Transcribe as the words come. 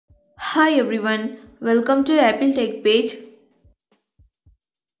Hi everyone, welcome to Apple Tech page.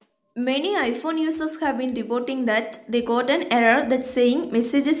 Many iPhone users have been reporting that they got an error that's saying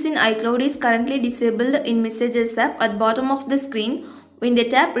messages in iCloud is currently disabled in Messages app at bottom of the screen. When they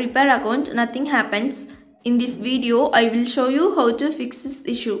tap repair account, nothing happens. In this video, I will show you how to fix this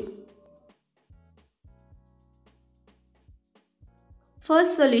issue.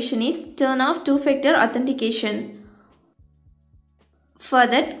 First solution is turn off two-factor authentication. For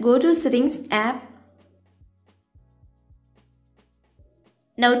that, go to Settings app.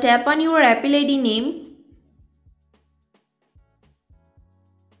 Now tap on your Apple ID name.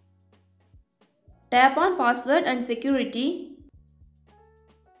 Tap on Password and Security.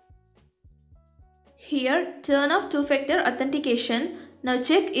 Here, turn off two-factor authentication. Now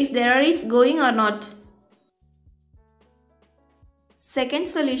check if the error is going or not. Second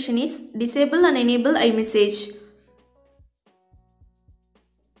solution is disable and enable iMessage.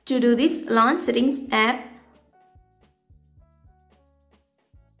 To do this, launch Settings app.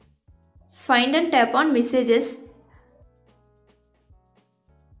 Find and tap on Messages.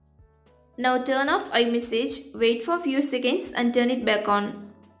 Now turn off iMessage, wait for a few seconds and turn it back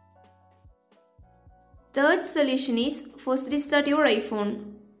on. Third solution is force restart your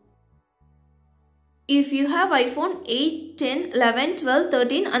iPhone. If you have iPhone 8, 10, 11, 12,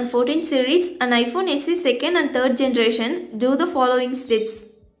 13 and 14 series and iPhone SE second and third generation, do the following steps.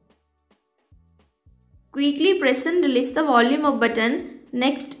 Quickly press and release the volume up button.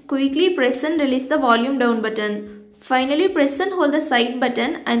 Next, quickly press and release the volume down button. Finally, press and hold the side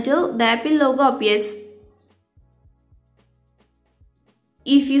button until the Apple logo appears.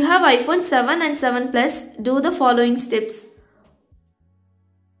 If you have iPhone 7 and 7 Plus, do the following steps.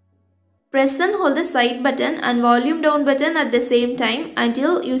 Press and hold the side button and volume down button at the same time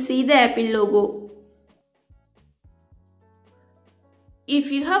until you see the Apple logo. If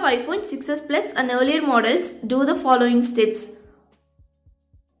you have iPhone 6s Plus and earlier models, do the following steps.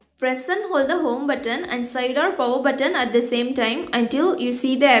 Press and hold the home button and side or power button at the same time until you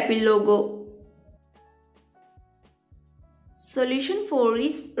see the Apple logo. Solution 4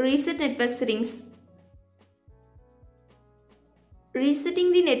 is reset network settings.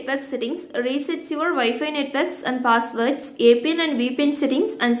 Resetting the network settings resets your Wi-Fi networks and passwords, APN and VPN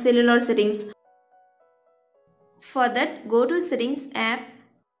settings and cellular settings. For that, go to Settings app.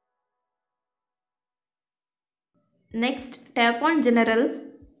 Next, tap on General.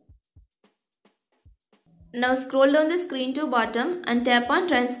 Now scroll down the screen to bottom and tap on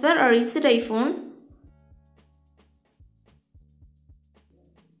Transfer or Reset iPhone.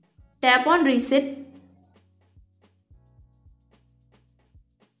 Tap on Reset.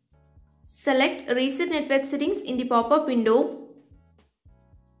 Select Reset Network Settings in the pop-up window.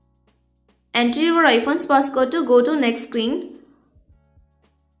 Enter your iPhone's passcode to go to next screen.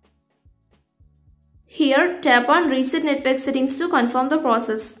 Here, tap on Reset Network Settings to confirm the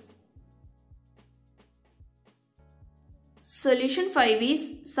process. Solution 5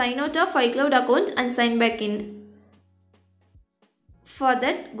 is sign out of iCloud account and sign back in. For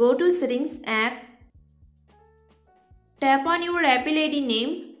that, go to Settings app. Tap on your Apple ID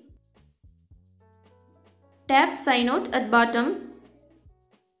name. Tap Sign Out at bottom.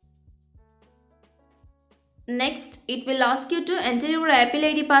 Next, it will ask you to enter your Apple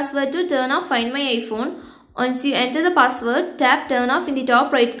ID password to turn off Find My iPhone. Once you enter the password, tap Turn Off in the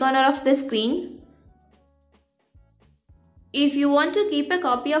top right corner of the screen. If you want to keep a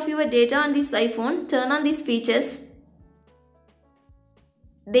copy of your data on this iPhone, turn on these features.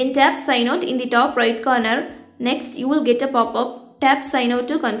 Then tap Sign Out in the top right corner. Next, you will get a pop-up. Tap Sign Out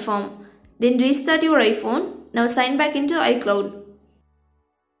to confirm. Then restart your iPhone. Now sign back into iCloud.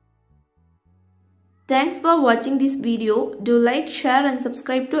 Thanks for watching this video. Do like, share and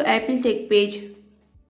subscribe to Apple Tech page.